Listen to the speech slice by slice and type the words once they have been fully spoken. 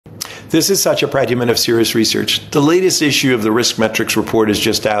This is Satya Pradyuman of Cirrus Research. The latest issue of the Risk Metrics Report is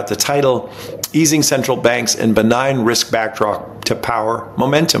just out. The title, Easing Central Banks and Benign Risk Backdrop to Power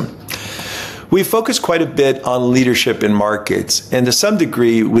Momentum. We focus quite a bit on leadership in markets, and to some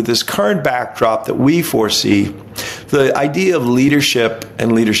degree, with this current backdrop that we foresee, the idea of leadership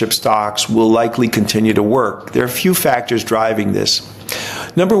and leadership stocks will likely continue to work. There are a few factors driving this.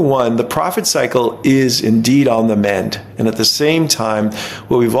 Number one, the profit cycle is indeed on the mend. And at the same time,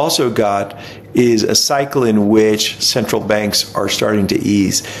 what we've also got is a cycle in which central banks are starting to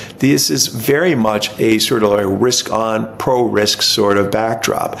ease. This is very much a sort of a risk-on, pro-risk sort of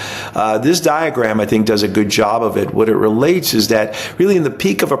backdrop. This diagram, I think, does a good job of it. What it relates is that really in the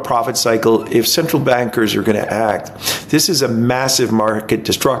peak of a profit cycle, if central bankers are going to act, this is a massive market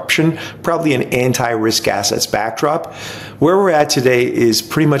disruption, probably an anti-risk assets backdrop. Where we're at today is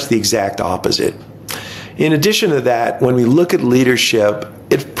pretty much the exact opposite. In addition to that, when we look at leadership,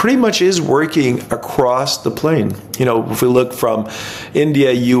 it pretty much is working across the plane. You know, if we look from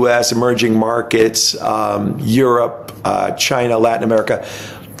India, US, emerging markets, Europe, China, Latin America,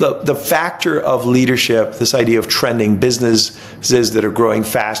 the factor of leadership, this idea of trending businesses that are growing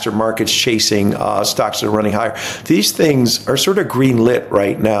faster, markets chasing stocks that are running higher, these things are sort of green lit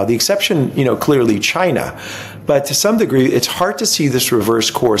right now. The exception, you know, clearly China. But to some degree, it's hard to see this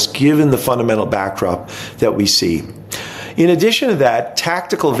reverse course given the fundamental backdrop that we see. In addition to that,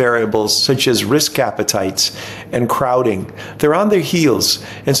 tactical variables such as risk appetites and crowding, they're on their heels.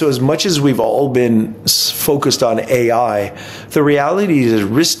 And so as much as we've all been focused on AI, the reality is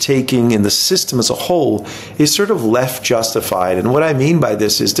risk-taking in the system as a whole is sort of left justified. And what I mean by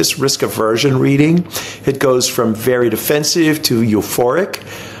this is this risk aversion reading. It goes from very defensive to euphoric.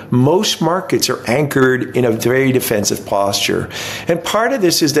 Most markets are anchored in a very defensive posture. And part of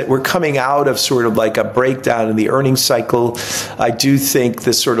this is that we're coming out of sort of like a breakdown in the earnings cycle. I do think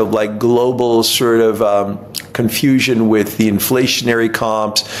this sort of like global sort of confusion with the inflationary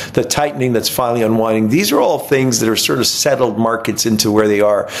comps, the tightening that's finally unwinding. These are all things that are sort of settled markets into where they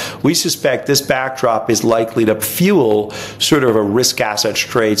are. We suspect this backdrop is likely to fuel sort of a risk assets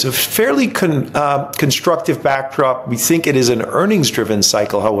trade. So fairly constructive backdrop. We think it is an earnings-driven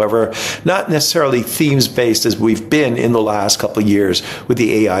cycle, however, not necessarily themes-based as we've been in the last couple of years with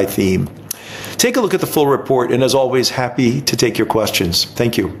the AI theme. Take a look at the full report, and as always, happy to take your questions.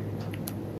 Thank you.